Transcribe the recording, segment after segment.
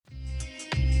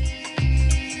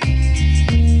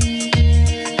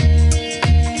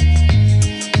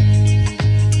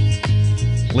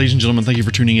Ladies and gentlemen, thank you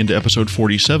for tuning in to episode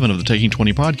 47 of the Taking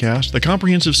 20 podcast, the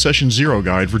comprehensive Session Zero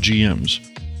guide for GMs.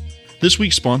 This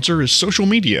week's sponsor is social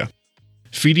media,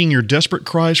 feeding your desperate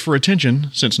cries for attention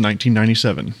since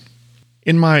 1997.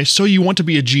 In my So You Want to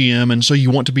Be a GM and So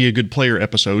You Want to Be a Good Player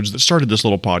episodes that started this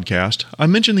little podcast, I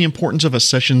mentioned the importance of a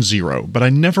Session Zero, but I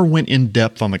never went in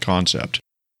depth on the concept.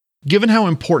 Given how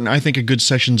important I think a good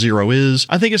Session Zero is,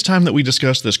 I think it's time that we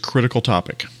discuss this critical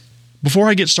topic. Before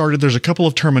I get started, there's a couple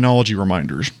of terminology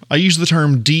reminders. I use the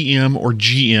term DM or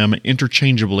GM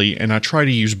interchangeably, and I try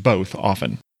to use both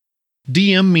often.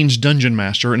 DM means Dungeon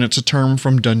Master, and it's a term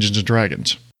from Dungeons &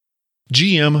 Dragons.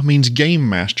 GM means Game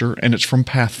Master, and it's from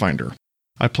Pathfinder.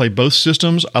 I play both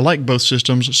systems, I like both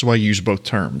systems, so I use both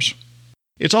terms.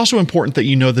 It's also important that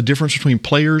you know the difference between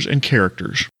players and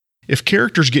characters. If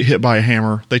characters get hit by a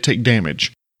hammer, they take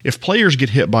damage. If players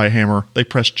get hit by a hammer, they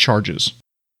press charges.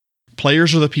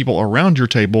 Players are the people around your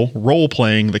table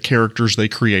role-playing the characters they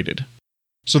created.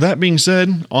 So that being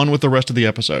said, on with the rest of the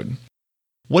episode.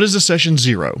 What is a Session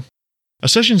Zero? A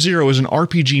Session Zero is an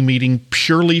RPG meeting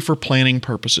purely for planning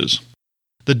purposes.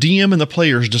 The DM and the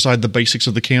players decide the basics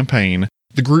of the campaign,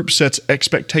 the group sets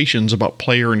expectations about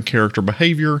player and character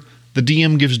behavior, the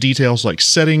DM gives details like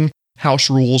setting, house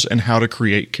rules, and how to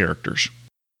create characters.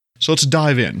 So let's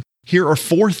dive in. Here are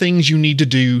 4 things you need to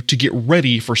do to get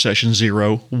ready for Session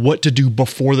Zero, what to do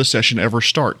before the session ever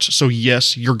starts. So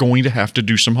yes, you're going to have to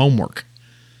do some homework.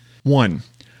 1.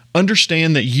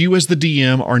 Understand that you as the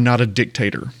DM are not a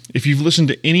dictator. If you've listened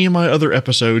to any of my other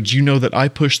episodes, you know that I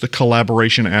push the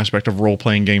collaboration aspect of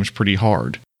role-playing games pretty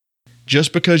hard.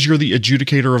 Just because you're the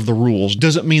adjudicator of the rules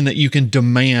doesn't mean that you can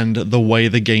demand the way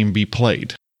the game be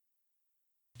played.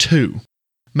 2.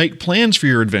 Make plans for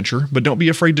your adventure, but don't be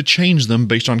afraid to change them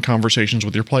based on conversations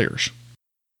with your players.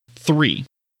 3.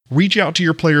 Reach out to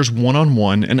your players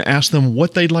one-on-one and ask them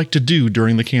what they'd like to do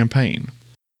during the campaign.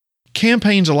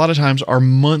 Campaigns a lot of times are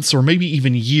months or maybe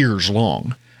even years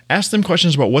long. Ask them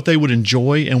questions about what they would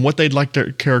enjoy and what they'd like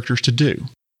their characters to do.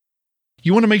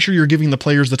 You want to make sure you're giving the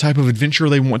players the type of adventure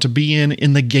they want to be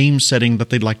in the game setting that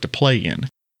they'd like to play in.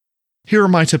 Here are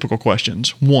my typical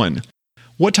questions. 1.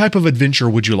 What type of adventure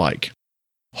would you like?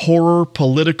 Horror,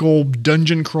 political,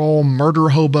 dungeon crawl, murder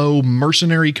hobo,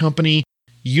 mercenary company,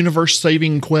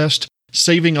 universe-saving quest,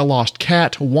 saving a lost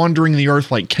cat, wandering the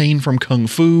earth like Kane from Kung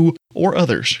Fu, or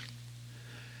others?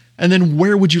 And then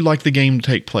where would you like the game to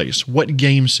take place? What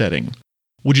game setting?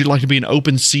 Would you like to be an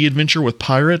open sea adventure with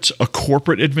pirates, a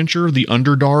corporate adventure, the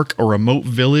Underdark, a remote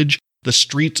village, the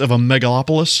streets of a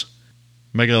megalopolis?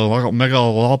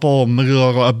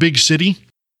 A big city?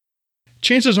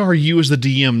 Chances are you as the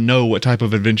DM know what type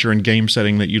of adventure and game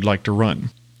setting that you'd like to run.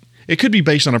 It could be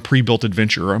based on a pre-built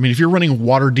adventure. I mean, if you're running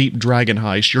Waterdeep Dragon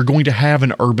Heist, you're going to have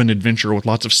an urban adventure with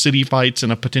lots of city fights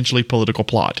and a potentially political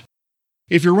plot.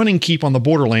 If you're running Keep on the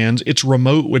Borderlands, it's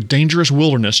remote with dangerous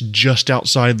wilderness just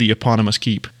outside the eponymous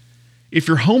keep. If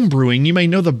you're homebrewing, you may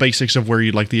know the basics of where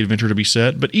you'd like the adventure to be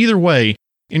set, but either way,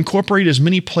 incorporate as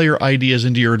many player ideas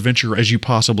into your adventure as you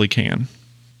possibly can.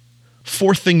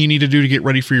 4th thing you need to do to get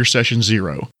ready for your Session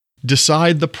Zero.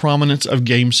 Decide the prominence of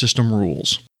game system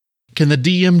rules. Can the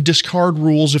DM discard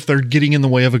rules if they're getting in the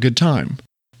way of a good time?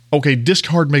 Okay,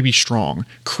 discard may be strong.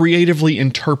 Creatively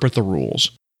interpret the rules.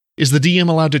 Is the DM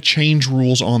allowed to change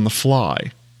rules on the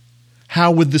fly?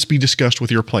 How would this be discussed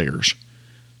with your players?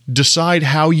 Decide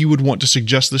how you would want to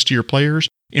suggest this to your players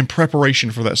in preparation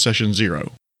for that Session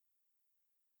Zero.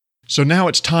 So now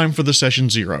it's time for the Session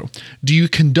Zero. Do you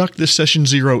conduct this Session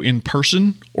Zero in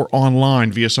person or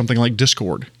online via something like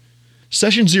Discord?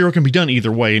 Session Zero can be done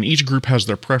either way, and each group has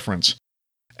their preference.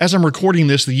 As I'm recording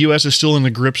this, the US is still in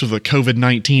the grips of the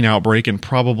COVID-19 outbreak and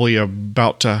probably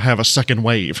about to have a second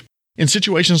wave. In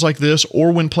situations like this,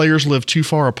 or when players live too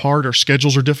far apart or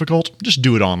schedules are difficult, just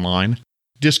do it online.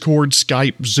 Discord,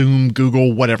 Skype, Zoom,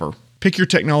 Google, whatever. Pick your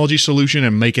technology solution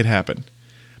and make it happen.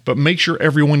 But make sure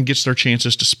everyone gets their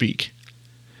chances to speak.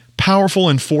 Powerful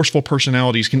and forceful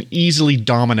personalities can easily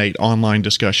dominate online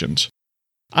discussions.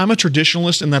 I'm a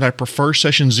traditionalist in that I prefer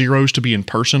Session Zeros to be in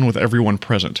person with everyone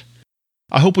present.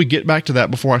 I hope we get back to that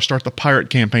before I start the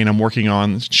pirate campaign I'm working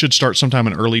on. It should start sometime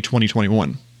in early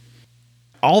 2021.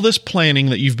 All this planning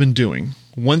that you've been doing,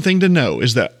 one thing to know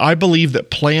is that I believe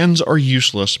that plans are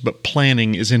useless, but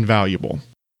planning is invaluable.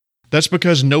 That's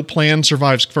because no plan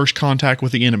survives first contact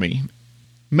with the enemy.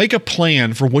 Make a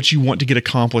plan for what you want to get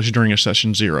accomplished during a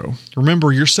Session Zero.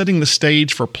 Remember, you're setting the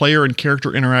stage for player and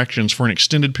character interactions for an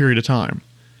extended period of time.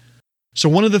 So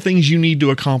one of the things you need to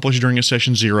accomplish during a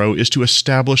Session Zero is to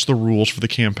establish the rules for the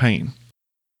campaign.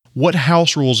 What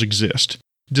house rules exist?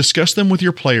 Discuss them with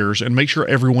your players and make sure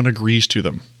everyone agrees to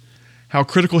them. How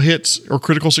critical hits or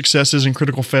critical successes and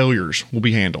critical failures will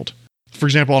be handled. For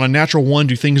example, on a natural 1,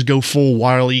 do things go full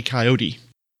Wile E. Coyote?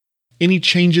 Any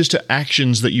changes to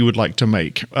actions that you would like to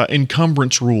make?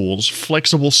 Encumbrance rules,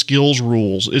 flexible skills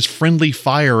rules. Is friendly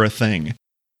fire a thing?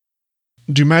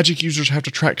 Do magic users have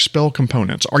to track spell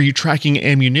components? Are you tracking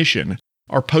ammunition?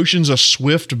 Are potions a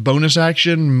swift bonus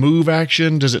action, move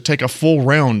action? Does it take a full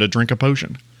round to drink a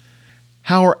potion?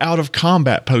 How are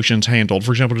out-of-combat potions handled?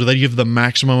 For example, do they give the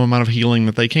maximum amount of healing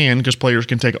that they can, because players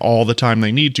can take all the time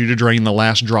they need to drain the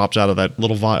last drops out of that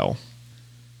little vial?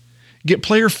 Get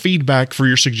player feedback for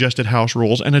your suggested house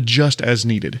rules and adjust as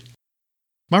needed.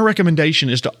 My recommendation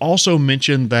is to also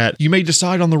mention that you may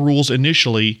decide on the rules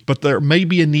initially, but there may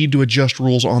be a need to adjust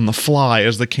rules on the fly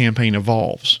as the campaign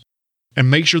evolves.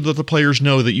 And make sure that the players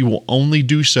know that you will only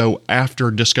do so after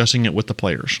discussing it with the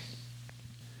players.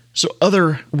 So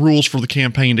other rules for the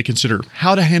campaign to consider: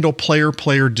 how to handle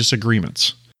player-player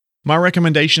disagreements. My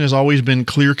recommendation has always been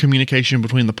clear communication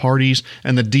between the parties,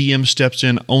 and the DM steps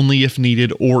in only if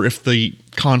needed or if the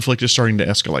conflict is starting to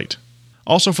escalate.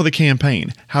 Also for the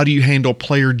campaign, how do you handle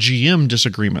player-GM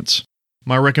disagreements?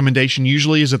 My recommendation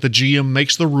usually is that the GM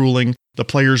makes the ruling, the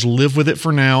players live with it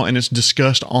for now, and it's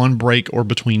discussed on break or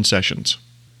between sessions.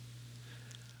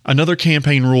 Another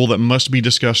campaign rule that must be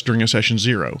discussed during a session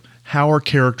 0. How are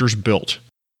characters built?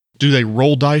 Do they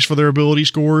roll dice for their ability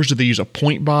scores? Do they use a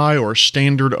point buy or a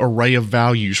standard array of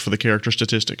values for the character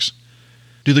statistics?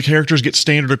 Do the characters get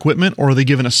standard equipment, or are they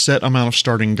given a set amount of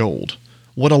starting gold?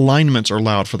 What alignments are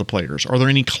allowed for the players? Are there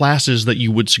any classes that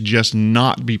you would suggest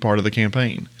not be part of the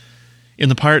campaign? In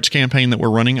the Pirates campaign that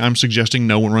we're running, I'm suggesting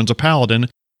no one runs a paladin,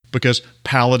 because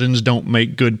paladins don't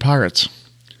make good pirates.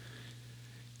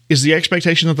 Is the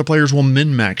expectation that the players will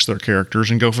min-max their characters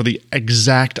and go for the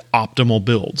exact optimal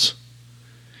builds?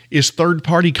 Is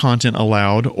third-party content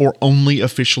allowed, or only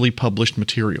officially published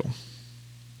material?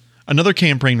 Another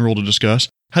campaign rule to discuss: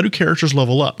 how do characters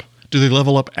level up? Do they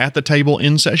level up at the table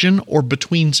in session or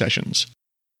between sessions?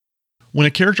 When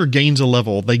a character gains a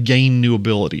level, they gain new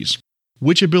abilities.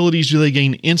 Which abilities do they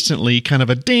gain instantly, kind of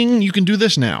a ding, you can do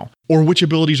this now? Or which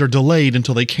abilities are delayed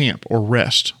until they camp or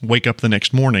rest, wake up the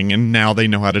next morning, and now they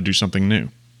know how to do something new?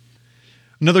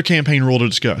 Another campaign rule to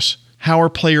discuss: how are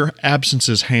player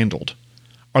absences handled?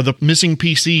 Are the missing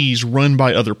PCs run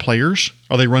by other players?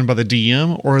 Are they run by the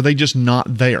DM? Or are they just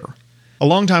not there? A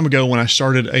long time ago, when I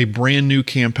started a brand new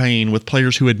campaign with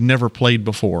players who had never played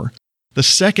before, the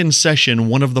second session,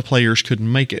 one of the players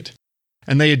couldn't make it.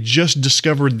 And they had just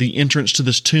discovered the entrance to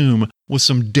this tomb with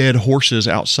some dead horses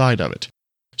outside of it.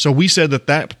 So we said that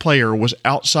that player was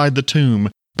outside the tomb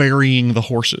burying the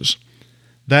horses.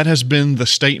 That has been the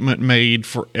statement made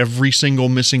for every single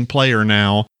missing player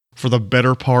now for the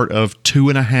better part of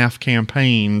 2.5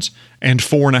 campaigns and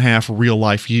 4.5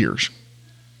 real-life years.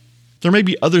 There may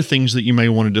be other things that you may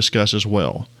want to discuss as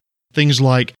well. Things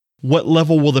like, what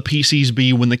level will the PCs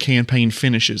be when the campaign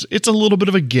finishes? It's a little bit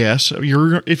of a guess.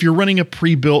 If you're running a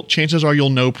pre-built, chances are you'll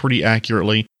know pretty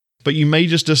accurately. But you may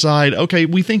just decide, okay,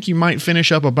 we think you might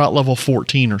finish up about level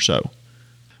 14 or so.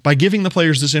 By giving the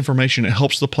players this information, it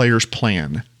helps the players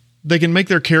plan. They can make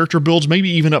their character builds maybe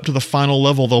even up to the final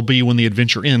level they'll be when the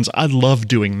adventure ends. I love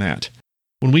doing that.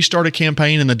 When we start a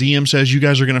campaign and the DM says you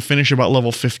guys are going to finish about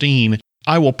level 15,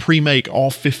 I will pre-make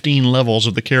all 15 levels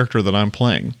of the character that I'm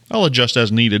playing. I'll adjust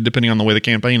as needed depending on the way the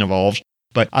campaign evolves,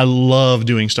 but I love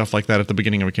doing stuff like that at the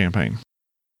beginning of a campaign.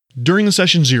 During the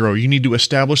session 0, you need to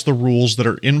establish the rules that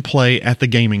are in play at the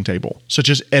gaming table, such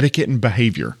as etiquette and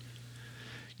behavior.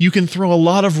 You can throw a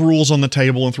lot of rules on the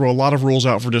table and throw a lot of rules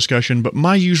out for discussion, but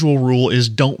my usual rule is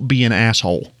don't be an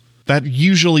asshole. That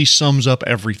usually sums up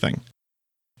everything.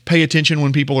 Pay attention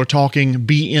when people are talking,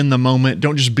 be in the moment,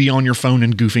 don't just be on your phone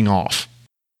and goofing off.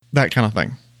 That kind of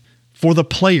thing. For the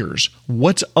players,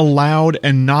 what's allowed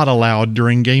and not allowed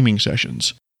during gaming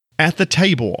sessions? At the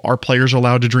table, are players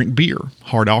allowed to drink beer,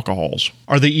 hard alcohols?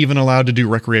 Are they even allowed to do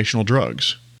recreational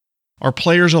drugs? Are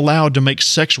players allowed to make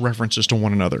sex references to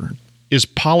one another? Is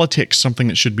politics something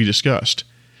that should be discussed?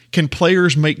 Can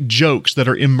players make jokes that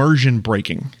are immersion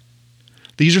breaking?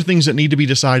 These are things that need to be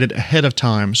decided ahead of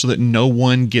time so that no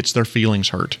one gets their feelings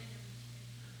hurt.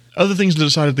 Other things to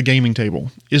decide at the gaming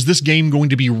table. Is this game going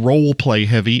to be role-play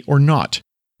heavy or not?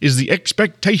 Is the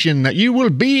expectation that you will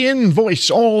be in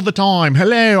voice all the time?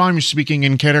 Hello, I'm speaking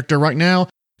in character right now.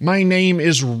 My name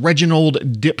is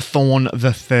Reginald Dipthorn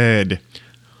III.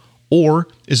 Or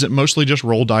is it mostly just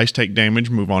roll dice, take damage,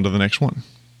 move on to the next one?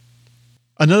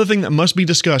 Another thing that must be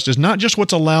discussed is not just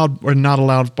what's allowed or not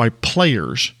allowed by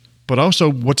players, but also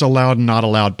what's allowed and not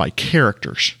allowed by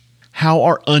characters. How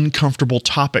are uncomfortable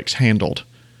topics handled?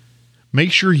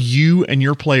 Make sure you and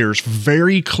your players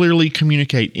very clearly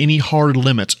communicate any hard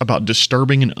limits about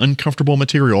disturbing and uncomfortable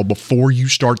material before you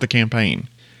start the campaign.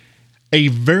 A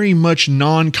very much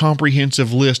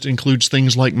non-comprehensive list includes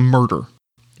things like murder.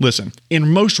 Listen, in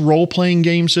most role-playing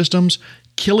game systems,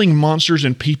 killing monsters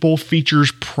and people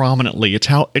features prominently. It's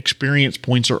how experience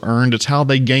points are earned, it's how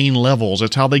they gain levels,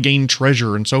 it's how they gain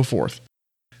treasure, and so forth.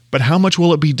 But how much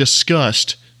will it be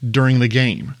discussed during the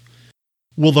game?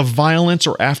 Will the violence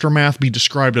or aftermath be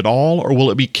described at all, or will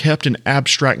it be kept in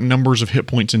abstract numbers of hit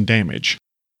points and damage?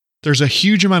 There's a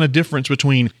huge amount of difference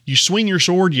between you swing your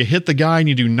sword, you hit the guy, and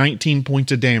you do 19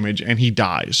 points of damage, and he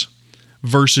dies,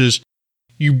 versus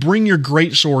you bring your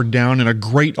greatsword down in a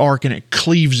great arc and it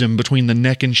cleaves him between the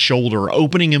neck and shoulder,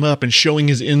 opening him up and showing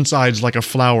his insides like a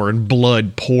flower, and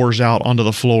blood pours out onto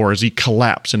the floor as he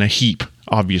collapses in a heap,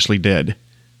 obviously dead.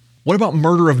 What about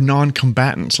murder of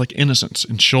non-combatants like innocents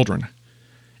and children?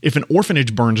 If an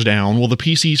orphanage burns down, will the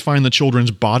PCs find the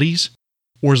children's bodies?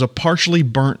 Or is a partially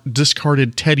burnt,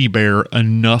 discarded teddy bear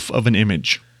enough of an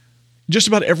image? Just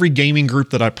about every gaming group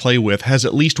that I play with has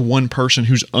at least one person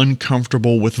who's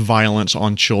uncomfortable with violence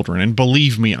on children. And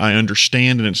believe me, I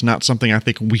understand, and it's not something I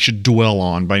think we should dwell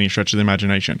on by any stretch of the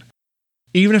imagination.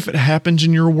 Even if it happens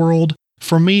in your world,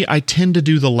 for me, I tend to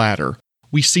do the latter.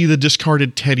 We see the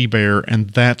discarded teddy bear, and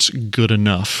that's good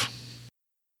enough.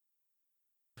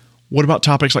 What about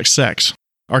topics like sex?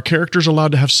 Are characters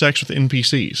allowed to have sex with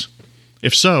NPCs?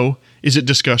 If so, is it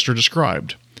discussed or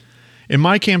described? In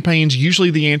my campaigns, usually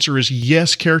the answer is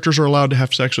yes, characters are allowed to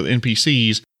have sex with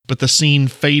NPCs, but the scene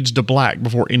fades to black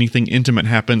before anything intimate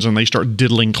happens and they start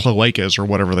diddling cloacas or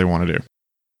whatever they want to do.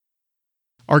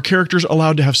 Are characters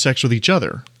allowed to have sex with each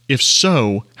other? If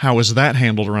so, how is that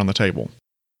handled around the table?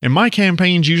 In my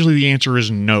campaigns, usually the answer is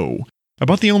no.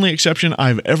 About the only exception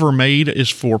I've ever made is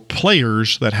for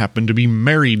players that happen to be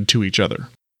married to each other.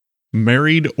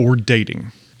 Married or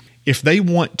dating. If they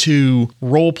want to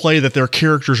roleplay that their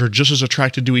characters are just as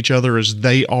attracted to each other as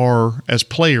they are as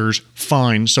players,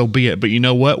 fine, so be it. But you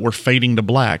know what? We're fading to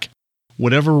black.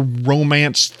 Whatever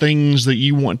romance things that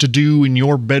you want to do in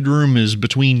your bedroom is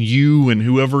between you and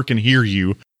whoever can hear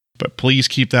you, but please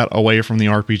keep that away from the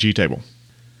RPG table.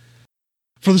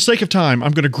 For the sake of time,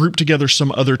 I'm going to group together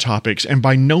some other topics, and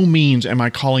by no means am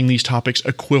I calling these topics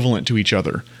equivalent to each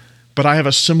other, but I have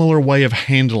a similar way of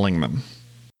handling them.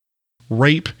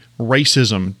 Rape,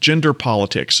 racism, gender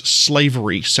politics,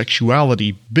 slavery,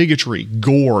 sexuality, bigotry,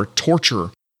 gore,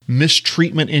 torture,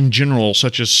 mistreatment in general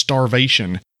such as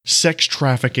starvation, sex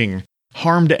trafficking,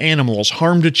 harm to animals,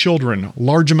 harm to children,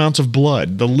 large amounts of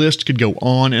blood. The list could go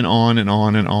on and on and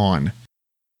on and on.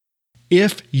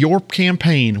 If your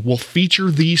campaign will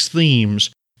feature these themes,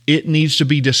 it needs to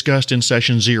be discussed in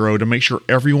Session 0 to make sure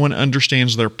everyone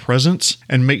understands their presence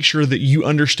and make sure that you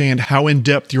understand how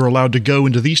in-depth you're allowed to go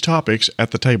into these topics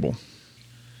at the table.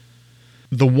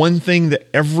 The one thing that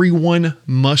everyone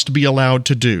must be allowed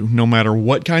to do, no matter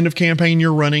what kind of campaign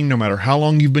you're running, no matter how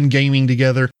long you've been gaming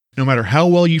together, no matter how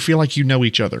well you feel like you know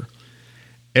each other,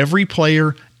 every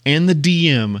player and the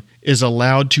DM is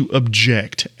allowed to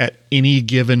object at any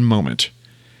given moment.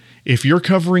 If you're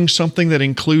covering something that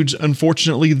includes,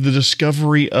 unfortunately, the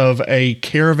discovery of a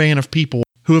caravan of people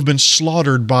who have been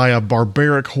slaughtered by a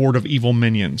barbaric horde of evil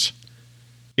minions,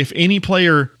 if any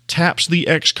player taps the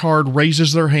X card,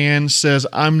 raises their hand, says,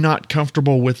 "I'm not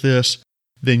comfortable with this,"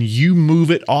 then you move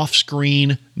it off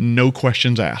screen, no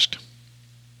questions asked.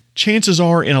 Chances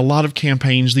are, in a lot of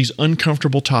campaigns, these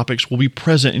uncomfortable topics will be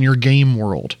present in your game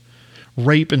world.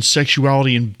 Rape and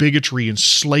sexuality and bigotry and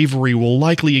slavery will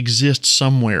likely exist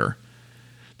somewhere.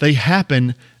 They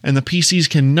happen, and the PCs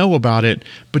can know about it,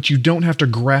 but you don't have to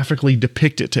graphically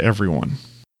depict it to everyone.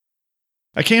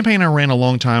 A campaign I ran a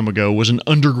long time ago was an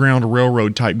Underground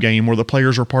Railroad type game where the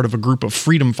players were part of a group of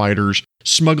freedom fighters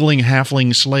smuggling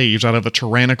halfling slaves out of a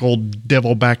tyrannical,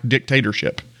 devil-backed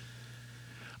dictatorship.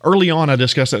 Early on, I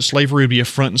discussed that slavery would be a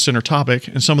front and center topic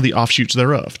and some of the offshoots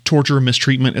thereof, torture,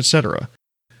 mistreatment, etc.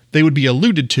 They would be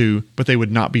alluded to, but they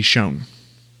would not be shown.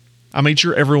 I made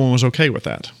sure everyone was okay with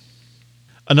that.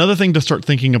 Another thing to start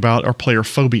thinking about are player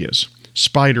phobias.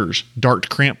 Spiders, dark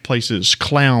cramped places,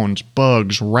 clowns,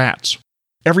 bugs, rats.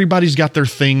 Everybody's got their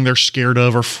thing they're scared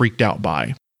of or freaked out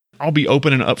by. I'll be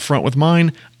open and upfront with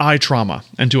mine: eye trauma,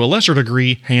 and to a lesser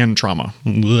degree, hand trauma.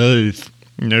 Ugh.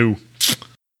 No.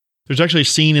 There's actually a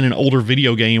scene in an older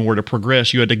video game where to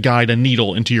progress you had to guide a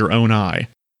needle into your own eye.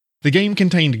 The game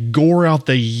contained gore out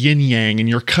the yin-yang and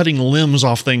you're cutting limbs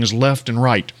off things left and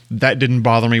right. That didn't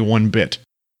bother me one bit.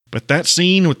 But that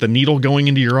scene with the needle going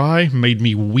into your eye made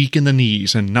me weak in the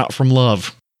knees, and not from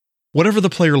love. Whatever the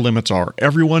player limits are,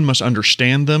 everyone must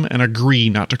understand them and agree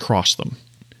not to cross them.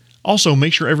 Also,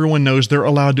 make sure everyone knows they're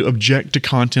allowed to object to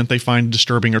content they find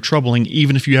disturbing or troubling,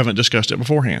 even if you haven't discussed it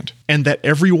beforehand. And that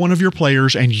every one of your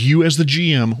players and you as the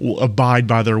GM will abide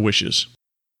by their wishes.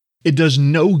 It does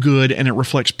no good and it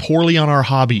reflects poorly on our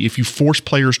hobby if you force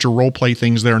players to roleplay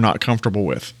things they're not comfortable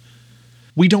with.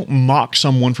 We don't mock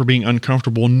someone for being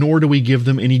uncomfortable, nor do we give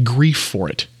them any grief for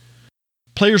it.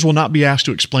 Players will not be asked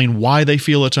to explain why they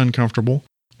feel it's uncomfortable.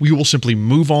 We will simply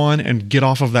move on and get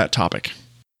off of that topic.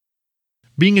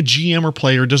 Being a GM or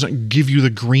player doesn't give you the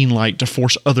green light to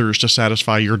force others to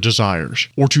satisfy your desires,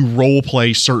 or to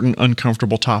roleplay certain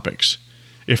uncomfortable topics.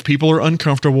 If people are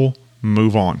uncomfortable,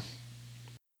 move on.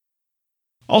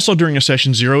 Also, during a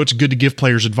Session 0, it's good to give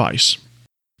players advice.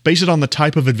 Base it on the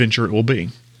type of adventure it will be.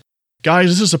 Guys,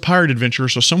 this is a pirate adventure,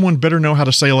 so someone better know how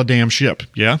to sail a damn ship,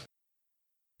 yeah?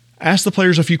 Ask the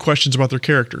players a few questions about their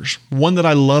characters. One that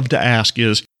I love to ask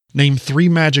is, name 3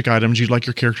 magic items you'd like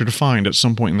your character to find at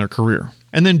some point in their career,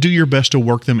 and then do your best to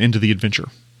work them into the adventure.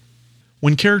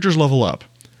 When characters level up,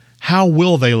 how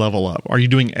will they level up? Are you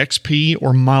doing XP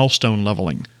or milestone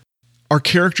leveling? Are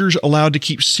characters allowed to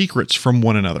keep secrets from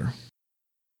one another?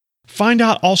 Find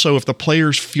out also if the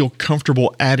players feel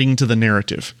comfortable adding to the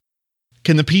narrative.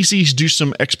 Can the PCs do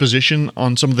some exposition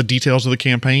on some of the details of the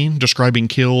campaign, describing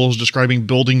kills, describing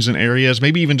buildings and areas,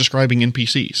 maybe even describing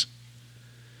NPCs?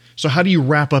 So how do you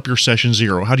wrap up your Session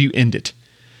 0? How do you end it?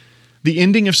 The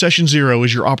ending of Session 0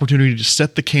 is your opportunity to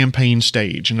set the campaign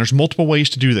stage, and there's multiple ways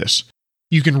to do this.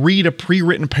 You can read a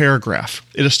pre-written paragraph.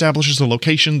 It establishes the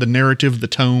location, the narrative, the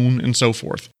tone, and so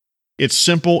forth. It's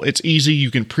simple, it's easy, you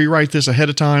can pre-write this ahead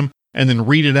of time, and then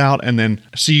read it out, and then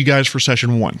see you guys for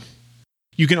Session 1.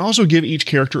 You can also give each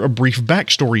character a brief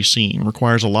backstory scene. It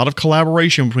requires a lot of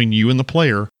collaboration between you and the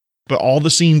player, but all the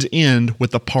scenes end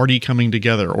with the party coming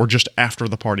together, or just after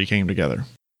the party came together.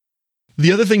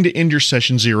 The other thing to end your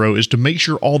Session 0 is to make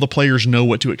sure all the players know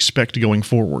what to expect going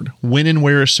forward. When and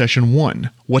where is Session 1?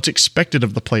 What's expected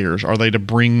of the players? Are they to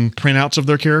bring printouts of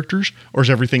their characters, or is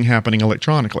everything happening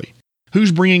electronically?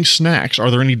 Who's bringing snacks?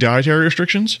 Are there any dietary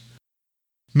restrictions?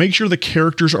 Make sure the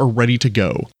characters are ready to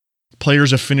go.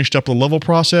 Players have finished up the level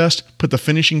process, put the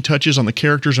finishing touches on the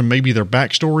characters and maybe their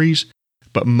backstories,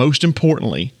 but most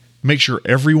importantly, make sure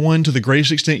everyone, to the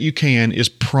greatest extent you can, is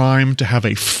primed to have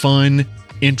a fun,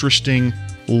 interesting,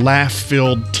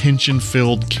 laugh-filled,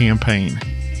 tension-filled campaign.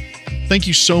 Thank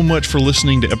you so much for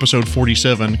listening to episode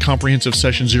 47, Comprehensive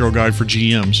Session 0 Guide for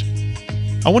GMs.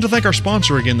 I want to thank our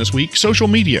sponsor again this week, Social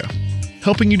Media,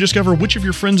 helping you discover which of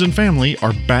your friends and family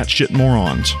are batshit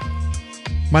morons.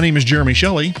 My name is Jeremy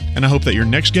Shelley, and I hope that your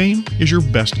next game is your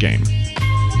best game.